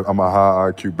 I'm a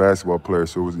high IQ basketball player,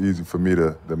 so it was easy for me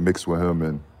to mix with him,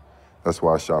 and that's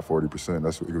why I shot 40%.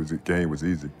 That's what the game was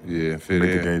easy. Yeah, make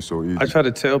the game so easy. I try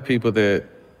to tell people that,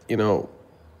 you know,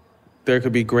 there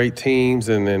could be great teams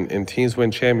and teams win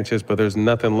championships, but there's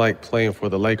nothing like playing for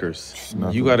the Lakers.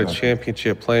 You got a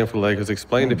championship playing for the Lakers.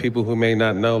 Explain to people who may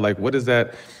not know, like, what is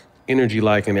that energy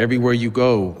like? And everywhere you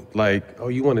go, like, oh,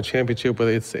 you won a championship,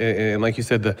 but and like you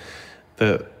said,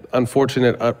 the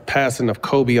unfortunate passing of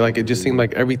Kobe, like it just seemed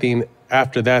like everything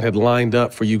after that had lined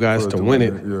up for you guys to win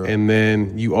it, and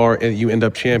then you end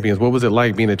up champions. What was it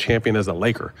like being a champion as a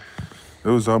Laker? It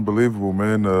was unbelievable,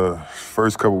 man.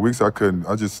 First couple of weeks, I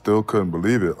just still couldn't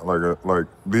believe it. Like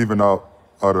leaving out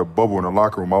of the bubble in the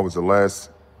locker room, I was the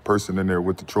last person in there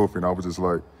with the trophy, and I was just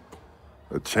like,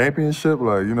 a championship?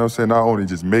 Like, you know what I'm saying? Not only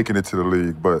just making it to the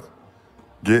league, but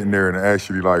getting there and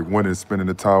actually like winning, spending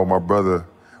the time with my brother.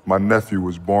 My nephew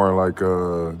was born like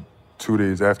 2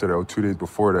 days after that, or 2 days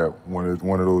before that, one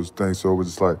of those things. So it was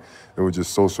just like, it was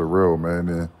just so surreal, man.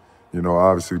 And, you know,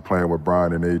 obviously playing with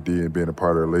Brian and AD and being a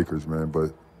part of the Lakers, man.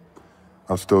 But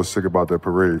I'm still sick about that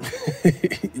parade.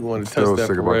 You want to still touch that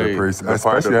sick parade. about that parade.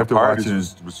 Especially after watching.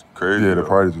 Was crazy. Yeah, the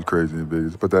parties was crazy in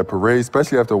Vegas. But that parade,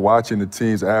 especially after watching the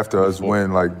teams after us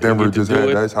win, like Denver just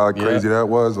had, that's how crazy that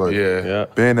was. Like,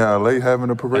 being in LA having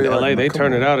a parade. In LA, they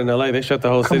turn it out in LA. They shut the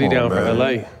whole city down for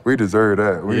LA. We deserve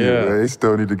that. They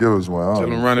still need to give us one. Tell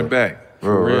them run it back.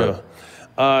 For real.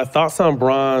 Thoughts on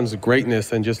Bron's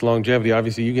greatness and just longevity?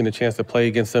 Obviously, you get a chance to play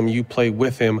against him. You play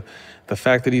with him. The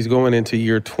fact that he's going into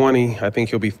year 20, I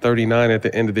think he'll be 39 at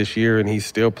the end of this year, and he's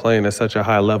still playing at such a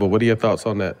high level. What are your thoughts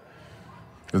on that?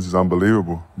 This is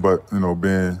unbelievable. But, you know,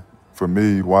 for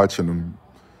me, watching him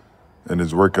and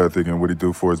his work ethic and what he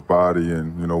do for his body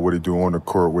and, you know, what he do on the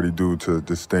court, what he do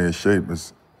to stay in shape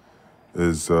is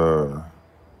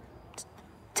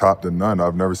top to none.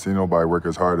 I've never seen nobody work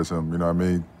as hard as him. You know what I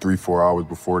mean? 3-4 hours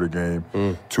before the game,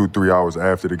 2-3 hours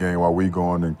after the game while we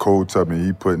going and cold tubbing.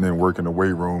 He putting in work in the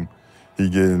weight room. He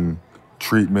getting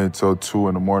treatment till 2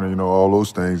 in the morning, you know, all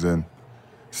those things, and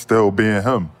still being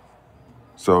him.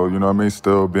 So, you know what I mean?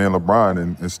 Still being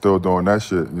LeBron and still doing that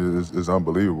shit is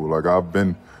unbelievable. Like, I've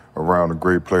been around the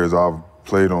great players. I've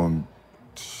played on,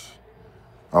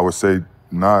 I would say,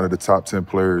 9 of the top 10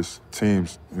 players,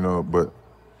 teams, you know, but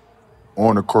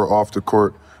on the court, off the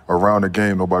court, around the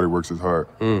game, nobody works as hard.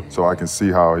 So I can see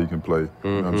how he can play,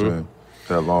 you know what I'm saying,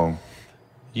 that long.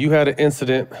 You had an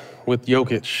incident with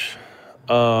Jokic.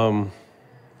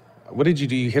 What did you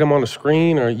do? You hit him on the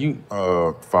screen, or you?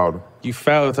 Fouled him. You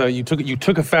fouled. You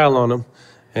took a foul on him,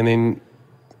 and then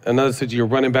another said you're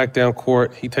running back down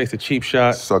court. He takes a cheap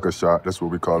shot. Sucker shot. That's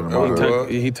what we call him.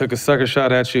 He took a sucker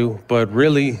shot at you, but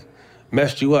really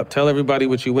messed you up. Tell everybody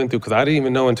what you went through, because I didn't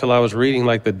even know until I was reading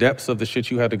like the depths of the shit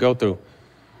you had to go through.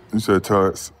 You said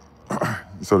Tux.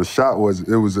 So the shot was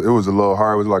a little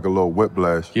hard. It was like a little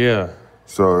whiplash. Yeah.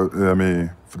 So I mean,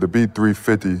 for the B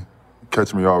 350,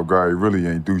 catch me off guard, he really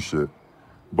ain't do shit.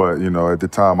 But at the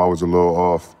time I was a little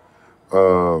off.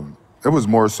 It was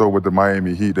more so with the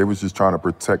Miami Heat. They was just trying to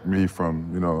protect me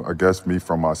from, me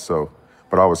from myself.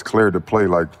 But I was cleared to play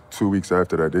like 2 weeks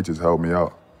after that. They just held me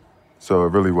out. So it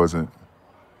really wasn't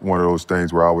one of those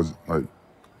things where I was like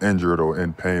injured or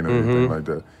in pain or anything like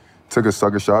that. Took a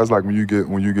sucker shot. It's like when you get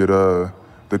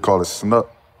they call it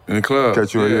snuck. In the club.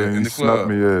 Catch you and in you the snuck club.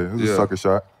 me, It was a sucker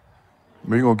shot.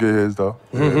 But you gonna get his though.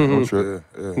 Don't trip.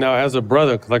 Now, as a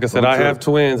brother, like I said, I have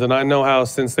twins, and I know how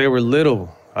since they were little,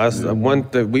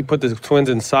 we put the twins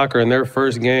in soccer. In their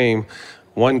first game,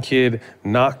 one kid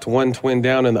knocked one twin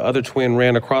down, and the other twin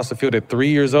ran across the field at 3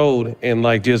 years old and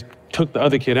like just took the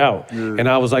other kid out. And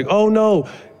I was like, oh no,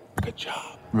 good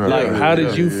job. How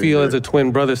did you feel as a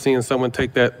twin brother seeing someone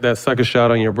take that sucker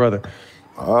shot on your brother?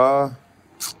 I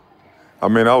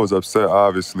mean, I was upset,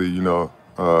 obviously,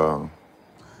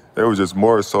 it was just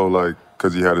more so like,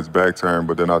 because he had his back turned,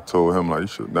 but then I told him, like, you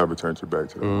should never turn your back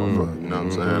to the motherfucker, you know what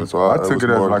I'm saying? So I took it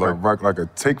as like a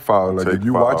take foul. Like, if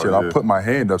you watch it, I put my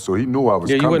hand up so he knew I was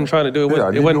coming. You wasn't trying to do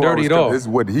it. It wasn't dirty at all. It's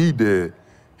what he did.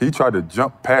 He tried to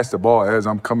jump past the ball as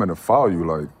I'm coming to foul you.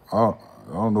 Like, I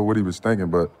don't know what he was thinking,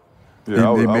 but he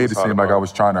made it seem like I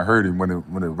was trying to hurt him when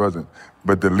it wasn't.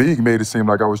 But the league made it seem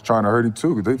like I was trying to hurt him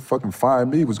too, because they fucking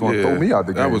fined me, was going to throw me out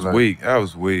the game. That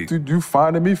was weak. Dude, you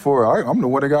finding me for it? I'm the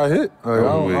one that got hit. Like, I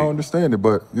don't understand it,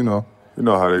 but you know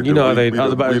how they do. You know how they do. I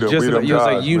was about to just you was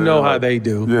like, you know how they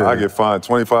do. Yeah. I get fined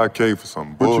 $25K for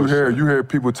something bullshit. But you hear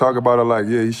people talk about it like,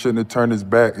 yeah, he shouldn't have turned his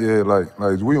back. Yeah, like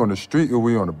is we on the street or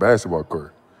we on the basketball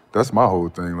court? That's my whole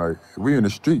thing. Like, if we in the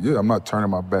street, I'm not turning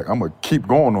my back. I'm going to keep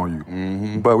going on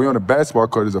you. But we on the basketball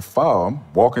court, is a foul.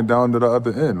 I'm walking down to the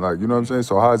other end. Like, you know what I'm saying?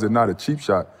 So how is it not a cheap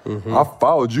shot? I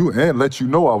fouled you and let you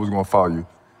know I was going to foul you.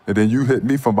 And then you hit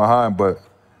me from behind, but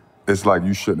it's like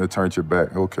you shouldn't have turned your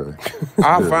back. Okay.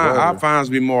 Our fines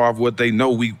be more of what they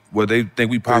know what they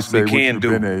think we possibly can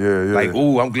do. Like,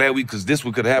 ooh, I'm glad because this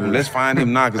could happen. Let's find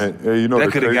him now because that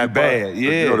could have got bad.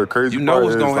 The crazy part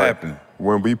what's going to like, happen.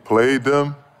 When we played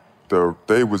them,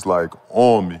 they was like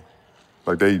on me.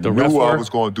 Like they knew I was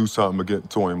going to do something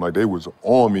to him. Like they was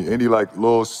on me. Any like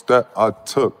little step I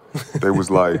took, they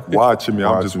was like watching me.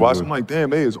 I'm just watching. I'm like, damn,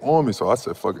 they is on me. So I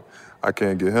said, fuck it. I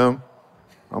can't get him.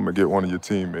 I'm going to get one of your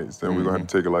teammates. Then we're going to have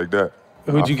to take it like that.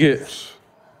 Who'd you get?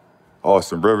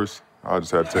 Austin Rivers. I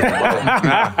just had to take him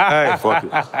out. Hey, fuck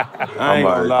it.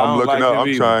 I'm looking up.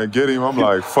 I'm trying to get him. I'm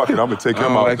like, fuck it. I'm going to take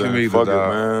him out there. Fuck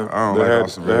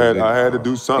it, man. I had to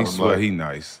do something. He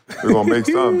nice. We're going to make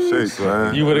something shake,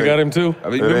 man. You would have got him too? I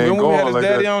mean, remember when we had his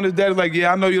daddy on? His daddy's like,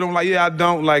 yeah, I know you don't like, I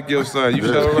don't like your son. You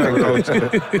sure right,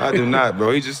 coach? I do not,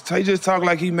 bro. He just talk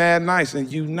like he mad nice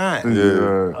and you not.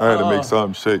 Yeah, I had to make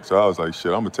something shake. So I was like,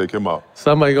 shit, I'm going to take him out.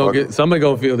 Somebody going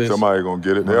to feel this. Somebody going to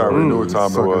get it. They already knew what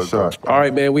time it was. All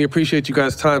right, man. We appreciate you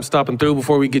guys' time stopping through.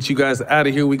 Before we get you guys out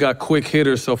of here, we got quick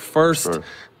hitters. So first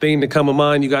thing to come to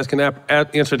mind, you guys can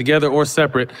answer together or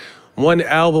separate. One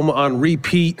album on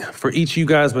repeat for each of you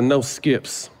guys, but no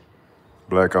skips.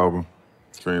 Black Album.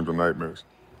 Dreams and Nightmares.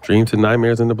 Dreams and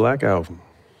Nightmares in the Black Album.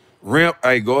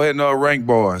 Hey, go ahead and rank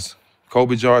boys.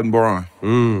 Kobe, Jordan, Bron.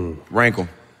 Rank them.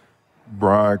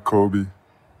 Bron, Kobe.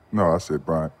 No, I said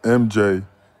Bron. MJ,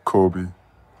 Kobe.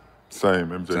 Same,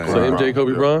 MJ, Kobe. So MJ,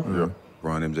 Kobe, Bron? Yeah.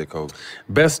 Bron, MJ, Kobe.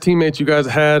 Best teammates you guys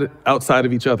had outside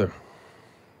of each other?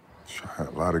 A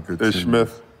lot of good Ish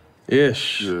Smith.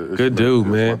 Ish. Yeah, Ish good Smith. dude,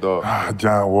 Yeah, man. my dog.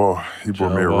 John Wall. He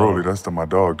brought me a rollie. That's my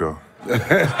dog, though.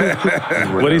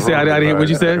 What did he say? I didn't hear what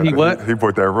you said. He what? He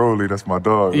brought that rollie. That's my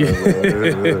dog. Yeah.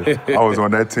 I was on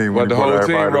that team when the he whole brought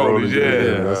team everybody rollies.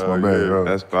 rollies. Yeah, that's my man.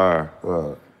 That's fire.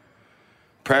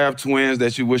 Pair of twins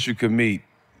that you wish you could meet.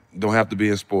 Don't have to be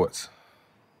in sports.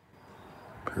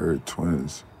 Pair of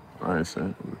twins. I ain't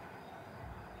saying.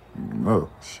 No,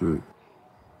 shit.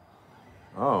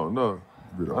 I don't know.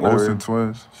 The Olsen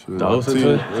twins. Shit. The Olsen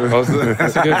twins?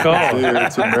 That's a good call. Yeah,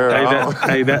 Tamara.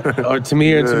 Or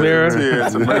Tamir and Tamara. Yeah,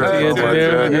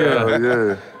 Tamara.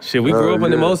 Yeah. Shit, we grew up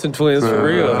on the Olsen twins for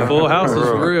real. Full houses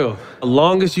for real. The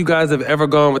longest you guys have ever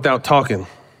gone without talking?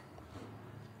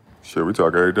 Shit, we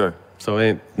talk every day. So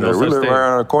ain't no we such live thing. right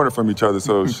around the corner from each other,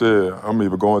 so shit, I'm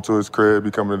either going to his crib,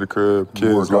 he coming to the crib,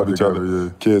 kids love each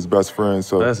other, kids best friends,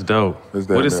 so. That's dope. It's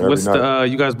What's the,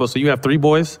 you guys both, so you have 3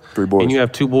 boys? 3 boys. And you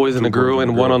have 2 boys and a girl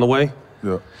and one on the way?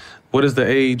 Yeah. What is the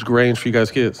age range for you guys'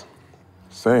 kids?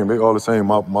 Same, they all the same.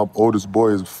 My oldest boy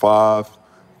is 5,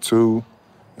 2,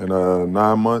 and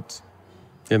 9 months.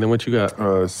 And then what you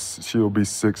got? She'll be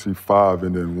 65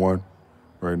 and then 1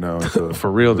 right now. So,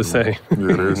 For real, the same. Yeah,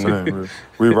 they're the same.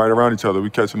 We right around each other.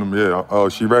 We catching them. Yeah. Oh,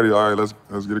 she ready? All right, let's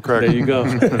get it cracking. There you go.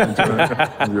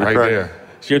 Right there.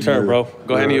 It's your turn, bro.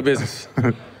 Go handle your business.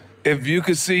 If y'all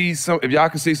could see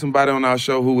somebody on our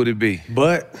show, who would it be?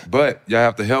 But y'all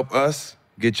have to help us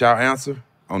get y'all answer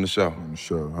on the show. On the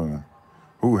show, huh?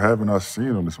 Who haven't I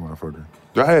seen on this motherfucker?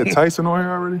 Y'all had Tyson on here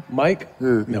already? Mike?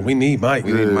 Yeah. No, we need Mike.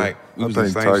 We need Mike. We was in the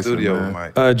same Tyson, studio man.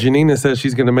 with Mike. Janina says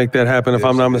she's going to make that happen, if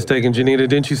I'm not mistaken. Janina,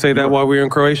 didn't you say that while we were in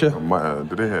Croatia?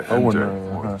 Did they have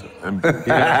MJ?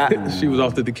 Yeah, she was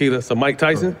off the tequila. So Mike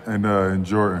Tyson? And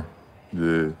Jordan.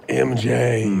 Yeah.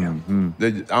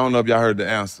 MJ. I don't know if y'all heard the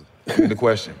answer to the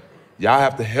question. Y'all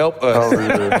have to help us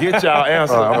get y'all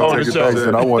answer on the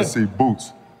show. I want to see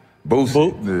Boots.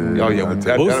 Boosie? Yeah. Oh, yeah.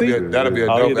 That'll be a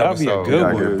dope episode.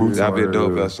 That'd be a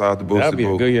dope episode. Shout out to Boosie. That'd be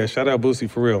a good, yeah. Shout out Boosie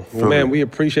for real. Well, man, we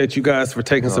appreciate you guys for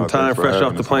taking some time fresh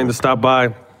off the plane to stop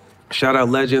by. Shout out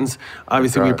Legends.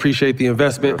 Obviously, we appreciate the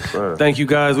investment. Thank you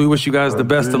guys. We wish you guys the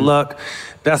best of luck.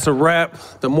 That's a wrap.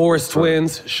 The Morris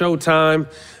Twins, Showtime,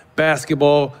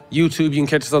 basketball, YouTube. You can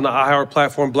catch us on the iHeart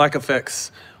platform, Black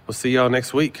Effects. We'll see y'all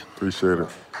next week. Appreciate it.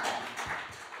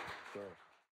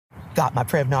 Got my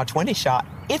Prevnar 20 shot.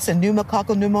 It's a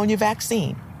pneumococcal pneumonia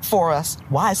vaccine. For us,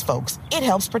 wise folks, it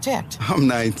helps protect. I'm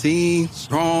 19,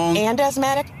 strong. And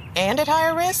asthmatic, and at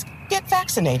higher risk, get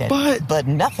vaccinated. But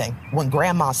nothing when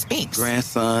grandma speaks.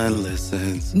 Grandson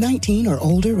listens. 19 or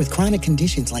older with chronic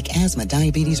conditions like asthma,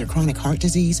 diabetes, or chronic heart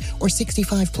disease, or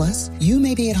 65 plus, you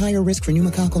may be at higher risk for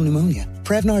pneumococcal pneumonia.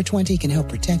 Prevnar 20 can help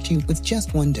protect you with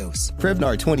just 1 dose.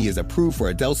 Prevnar 20 is approved for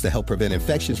adults to help prevent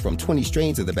infections from 20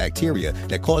 strains of the bacteria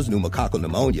that cause pneumococcal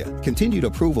pneumonia. Continued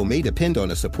approval may depend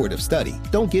on a supportive study.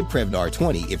 Don't give Prevnar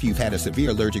 20 if you've had a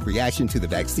severe allergic reaction to the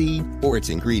vaccine or its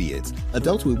ingredients.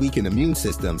 Adults with weakened immune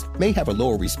systems may have a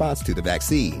lower response to the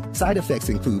vaccine. Side effects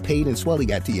include pain and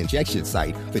swelling at the injection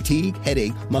site, fatigue,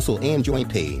 headache, muscle, and joint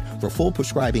pain. For full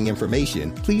prescribing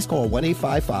information, please call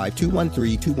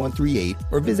 1-855-213-2138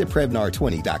 or visit Prevnar20.com.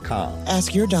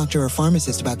 Ask your doctor or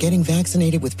pharmacist about getting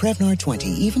vaccinated with Prevnar 20,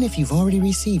 even if you've already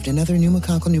received another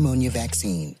pneumococcal pneumonia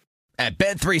vaccine. At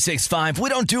Bet365, we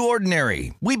don't do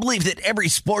ordinary. We believe that every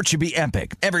sport should be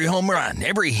epic. Every home run,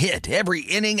 every hit, every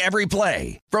inning, every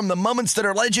play. From the moments that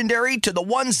are legendary to the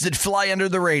ones that fly under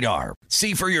the radar.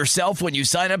 See for yourself when you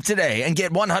sign up today and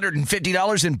get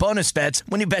 $150 in bonus bets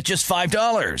when you bet just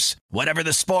 $5. Whatever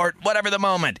the sport, whatever the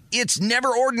moment, it's never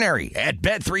ordinary at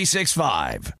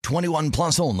Bet365. 21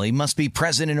 plus only. Must be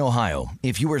present in Ohio.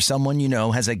 If you or someone you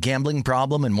know has a gambling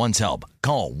problem and wants help,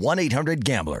 call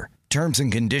 1-800-GAMBLER. Terms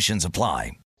and conditions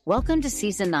apply. Welcome to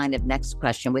Season 9 of Next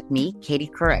Question with me,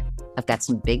 Katie Couric. I've got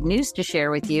some big news to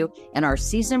share with you in our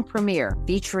season premiere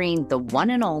featuring the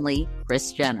one and only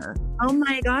Kris Jenner. Oh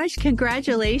my gosh,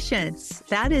 congratulations.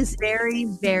 That is very,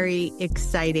 very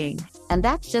exciting. And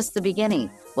that's just the beginning.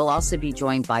 We'll also be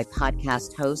joined by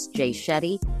podcast host Jay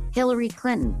Shetty, Hillary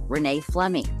Clinton, Renee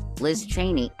Fleming, Liz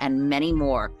Cheney, and many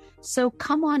more. So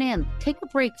come on in, take a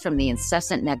break from the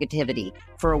incessant negativity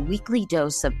for a weekly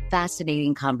dose of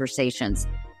fascinating conversations.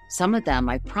 Some of them,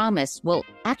 I promise, will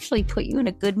actually put you in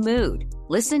a good mood.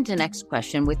 Listen to Next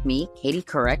Question with me, Katie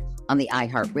Couric, on the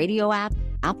iHeartRadio app,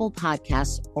 Apple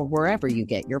Podcasts, or wherever you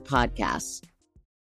get your podcasts.